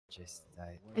Just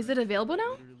Is it available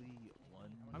now?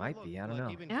 might be. I don't know.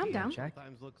 Yeah, I'm down. Check.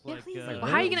 Yeah, please. Well,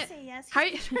 how are you gonna say yes? how are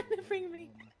you... He's trying to bring me.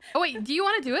 Oh wait, do you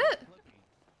want to do it?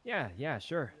 Yeah,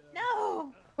 sure.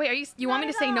 No. Wait, are you want me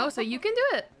to Not say at no all. so you can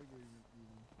do it?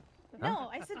 No,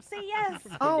 I said say yes.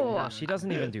 Oh. No, she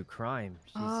doesn't even do crime.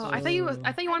 She's Oh, I thought you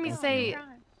wanted me to say Say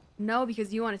no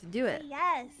because you wanted to do it.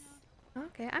 yes.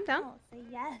 Okay, I'm down. No, say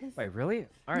yes. Wait, really?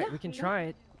 All right, Yeah. we can try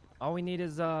it. All we need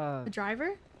is The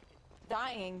driver?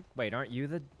 Dying. Wait, aren't you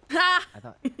the? Ha! I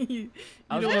thought you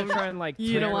I was don't gonna want- try and like.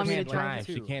 you don't turn want me her to hand try. like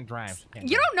She two. can't drive.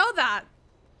 You don't know that.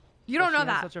 You But don't know she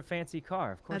has that. Such a fancy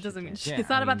car. Of course. That doesn't she mean can. Yeah, it's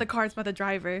not I about the mean- car, it's about the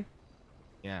driver.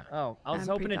 Yeah. Oh, I was I'm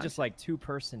hoping pretty to just like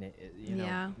two-person it. You know,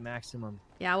 Yeah. maximum.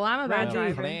 Yeah, well, I'm a bad Well,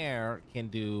 driver. Claire can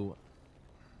do.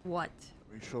 What?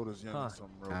 We showed us young Huh.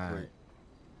 something real Alright. quick.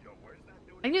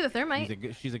 I can do the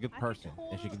thermite. She's a good person,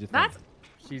 and she can do. That's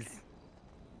She's.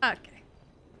 okay. I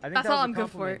think That's that all was a I'm good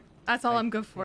for. compliment. That's all Like, I'm good for.